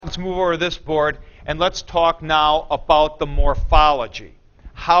let's move over to this board, and let's talk now about the morphology,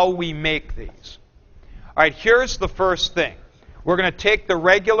 how we make these. All right, here's the first thing. We're going to take the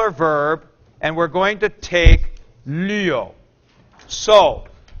regular verb, and we're going to take lyo. So,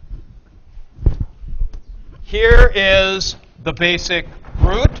 here is the basic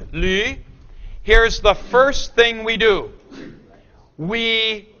root, ly. Here's the first thing we do.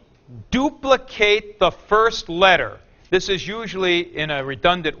 We duplicate the first letter. This is usually in a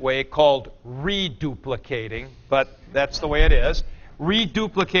redundant way called reduplicating, but that's the way it is.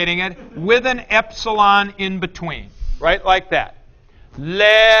 Reduplicating it with an epsilon in between, right? Like that.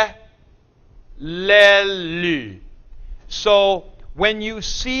 Le, lu. So when you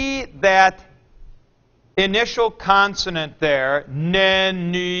see that initial consonant there, ne,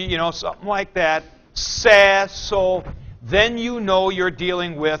 ni, something like that, se, so, then you know you're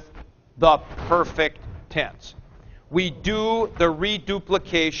dealing with the perfect tense. We do the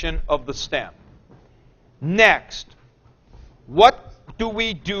reduplication of the stem. Next, what do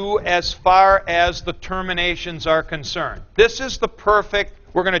we do as far as the terminations are concerned? This is the perfect,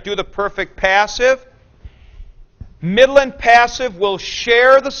 we're going to do the perfect passive. Middle and passive will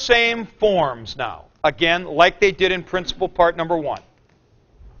share the same forms now. Again, like they did in principle part number 1.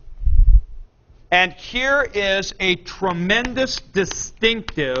 And here is a tremendous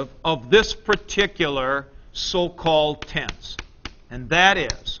distinctive of this particular so-called tense. And that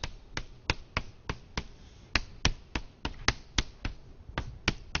is,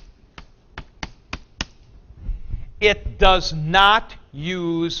 it does not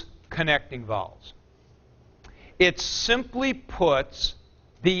use connecting vowels. It simply puts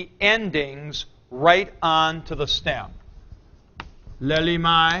the endings right on to the stem.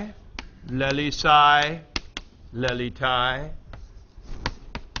 Lelimai, lelisai, lelitai,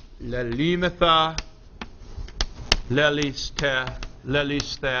 lelimitha, leliste,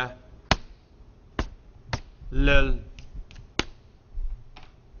 leliste,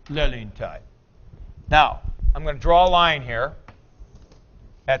 lelintai. Now, I'm going to draw a line here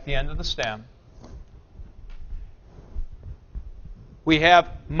at the end of the stem. We have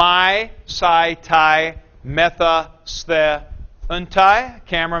mai, sai, tai, metha, ste, untai.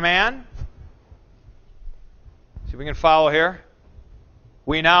 Cameraman. See if we can follow here.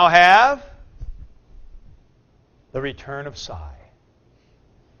 We now have the return of sai.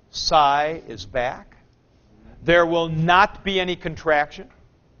 Sai is back. There will not be any contraction.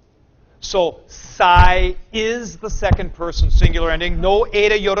 So sai is the second person singular ending. No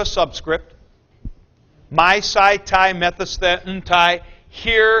eta iota subscript. My, sai, tai, metha, ste, untai.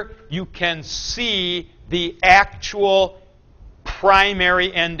 Here you can see the actual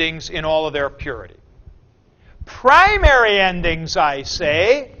primary endings in all of their purity. Primary endings, I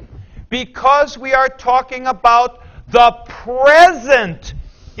say, because we are talking about the present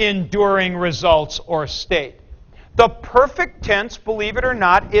enduring results or state. The perfect tense, believe it or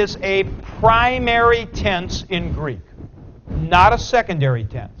not, is a primary tense in Greek, not a secondary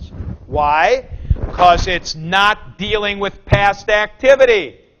tense. Why? Because it's not dealing with past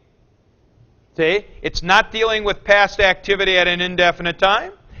activity. See? It's not dealing with past activity at an indefinite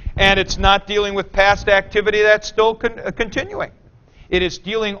time, and it's not dealing with past activity that's still continuing. It is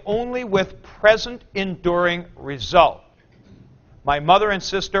dealing only with present enduring result. My mother and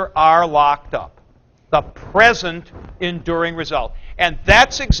sister are locked up. The present enduring result. And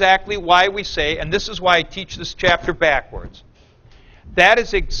that's exactly why we say, and this is why I teach this chapter backwards, that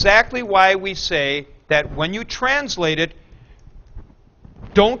is exactly why we say that when you translate it,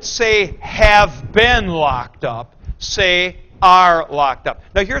 don't say have been locked up, say are locked up.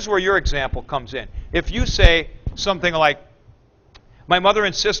 Now here's where your example comes in. If you say something like, my mother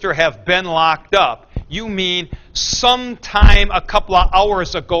and sister have been locked up, you mean sometime a couple of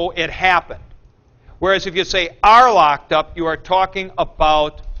hours ago it happened. Whereas if you say are locked up, you are talking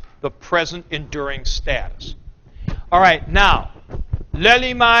about the present enduring status. All right, now,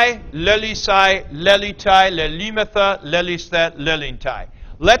 lelimai, lelisai, lelitai, lelimetha, leliste, lelintai.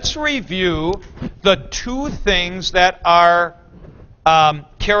 Let's review the two things that are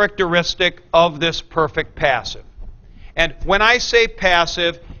characteristic of this perfect passive. And when I say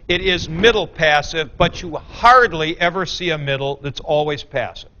passive, it is middle passive, but you hardly ever see a middle that's always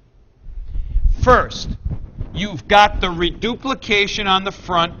passive. First, you've got the reduplication on the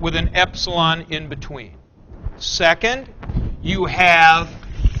front with an epsilon in between. Second, you have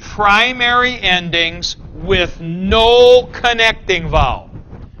primary endings with no connecting vowel.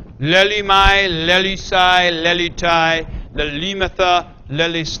 Lelimai, lelisai, lelitai, lelimetha,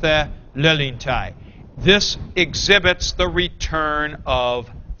 leliste, lelintai. This exhibits the return of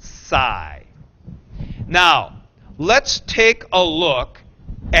sai. Now, let's take a look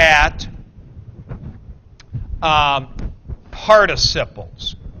at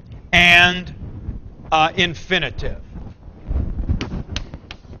participles and infinitive.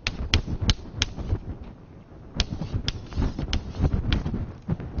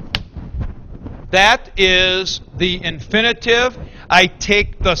 That is the infinitive. I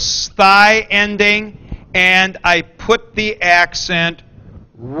take the sty ending and I put the accent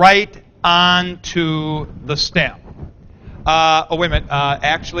right onto the stem. Oh, wait a minute.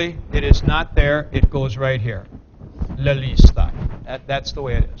 Actually, it is not there. It goes right here. Lelistai. That's the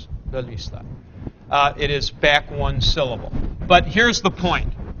way it is. Lelistai. It is back one syllable. But here's the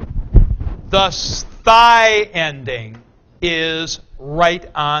point. The sty ending is right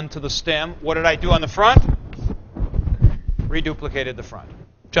onto the stem. What did I do on the front? Reduplicated the front.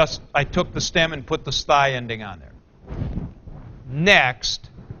 Just, I took the stem and put the sty ending on there. Next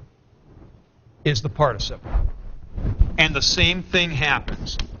is the participle. And the same thing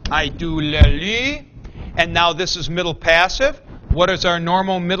happens. I do leli, and now this is middle passive. What is our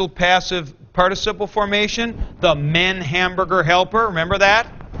normal middle passive participle formation? The men hamburger helper. Remember that?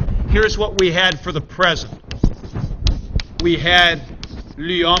 Here's what we had for the present. We had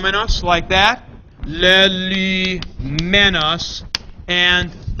liomenos like that, lelimenos,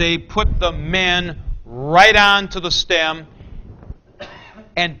 and they put the men right onto the stem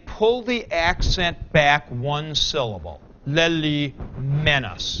and pull the accent back one syllable.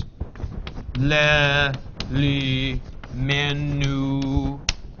 Lelimenos. Lelimenu.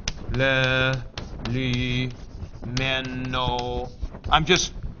 Lelimeno. I'm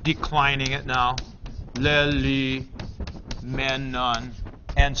just declining it now. Lelimenon,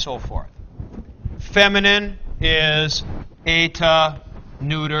 and so forth. Feminine is eta,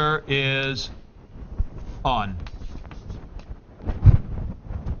 neuter is on.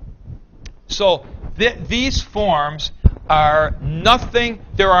 So these forms are nothing,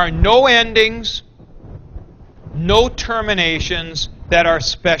 there are no endings, no terminations that are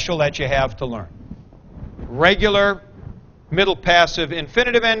special that you have to learn. Regular middle passive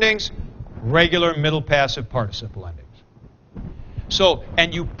infinitive endings, regular middle passive participle endings. So,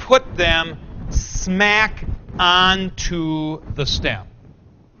 and you put them smack onto the stem.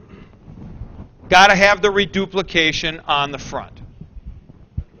 Got to have the reduplication on the front.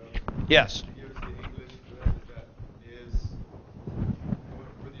 Yes? Give us the English that is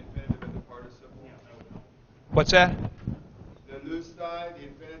for the infinitive and the participle. What's that? The lustai, the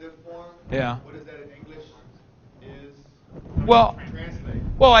infinitive form. Yeah. What is that in English? Is Well, translate.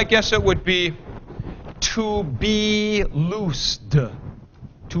 well, I guess it would be to be loosed.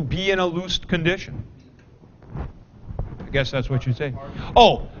 To be in a loosed condition. I guess that's what you say.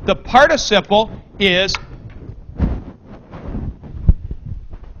 Oh, the participle is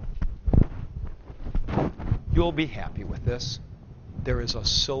you'll be happy with this. There is a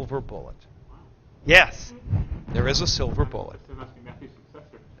silver bullet. Yes, there is a silver bullet.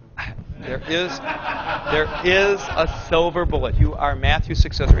 There is a silver bullet. You are Matthew's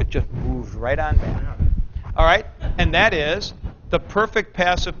successor. It just moves right on back. All right? And that is the perfect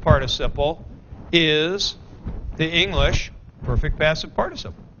passive participle is the English perfect passive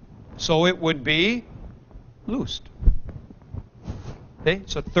participle. So it would be loosed. Okay?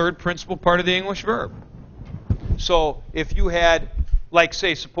 It's a third principal part of the English verb. So if you had, like,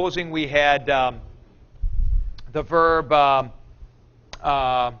 say, supposing we had the verb,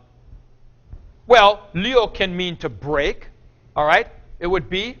 well, leo can mean to break, all right? It would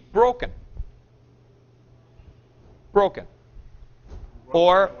be broken. Broken.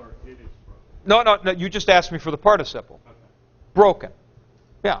 Or, no, you just asked me for the participle. Broken.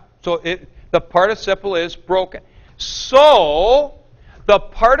 Yeah, so the participle is broken. So, the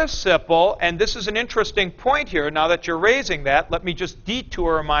participle, and this is an interesting point here, now that you're raising that, let me just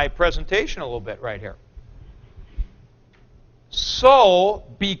detour my presentation a little bit right here. So,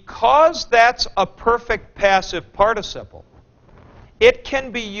 because that's a perfect passive participle, it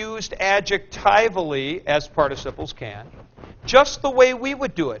can be used adjectivally, as participles can, just the way we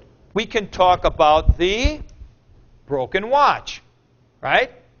would do it. We can talk about the broken watch,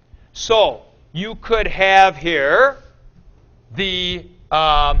 right? So, you could have here the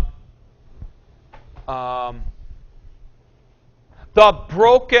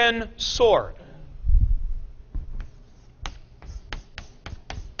broken sword.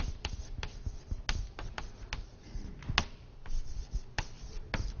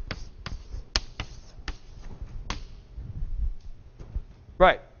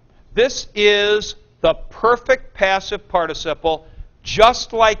 Right. This is the perfect passive participle,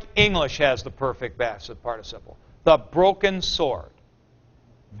 just like English has the perfect passive participle. The broken sword.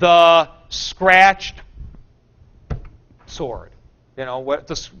 The scratched sword.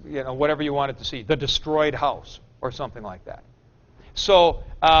 whatever you wanted to see, the destroyed house or something like that. So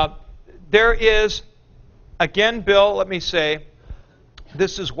there is, again, Bill, let me say,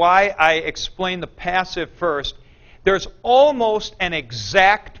 this is why I explain the passive first. There's almost an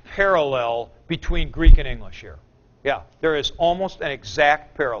exact parallel between Greek and English here. Yeah, there is almost an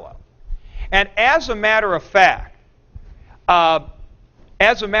exact parallel. And as a matter of fact,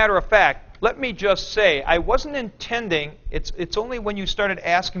 let me just say, I wasn't intending, it's only when you started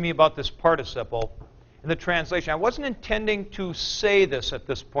asking me about this participle in the translation, I wasn't intending to say this at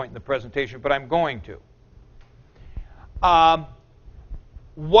this point in the presentation, but I'm going to.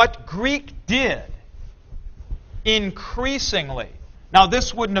 What Greek did increasingly, now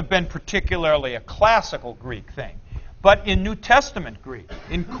this wouldn't have been particularly a classical Greek thing, but in New Testament Greek,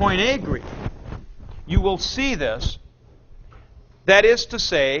 in Koine Greek, you will see this. That is to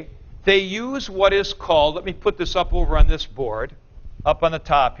say, they use what is called, let me put this up over on this board, up on the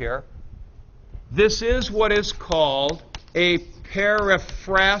top here. This is what is called a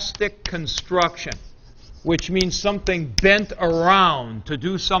periphrastic construction, which means something bent around to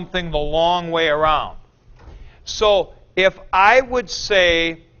do something the long way around. So if I would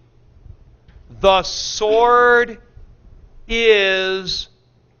say, the sword is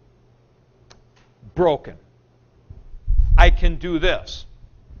broken, I can do this.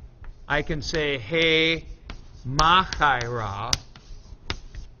 I can say, hey, machaira,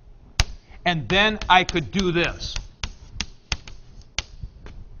 and then I could do this.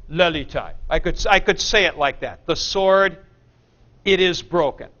 Lelitai. I could say it like that. The sword, it is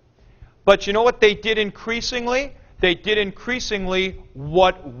broken. But you know what they did increasingly? They did increasingly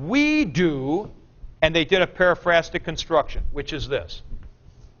what we do, and they did a periphrastic construction, which is this.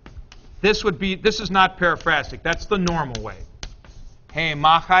 This is not periphrastic. That's the normal way. Hey,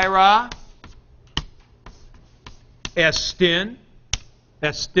 machaira, estin,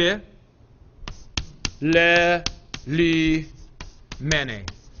 esti, le, li, mene.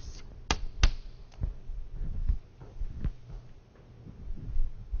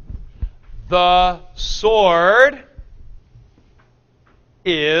 The sword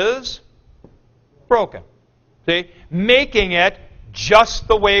is broken. See? Making it just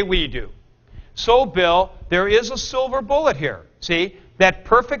the way we do. So, Bill, there is a silver bullet here. See? That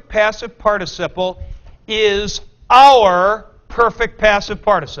perfect passive participle is our perfect passive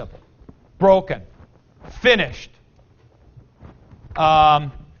participle. Broken. Finished.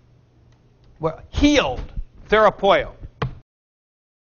 Healed. Therapoio.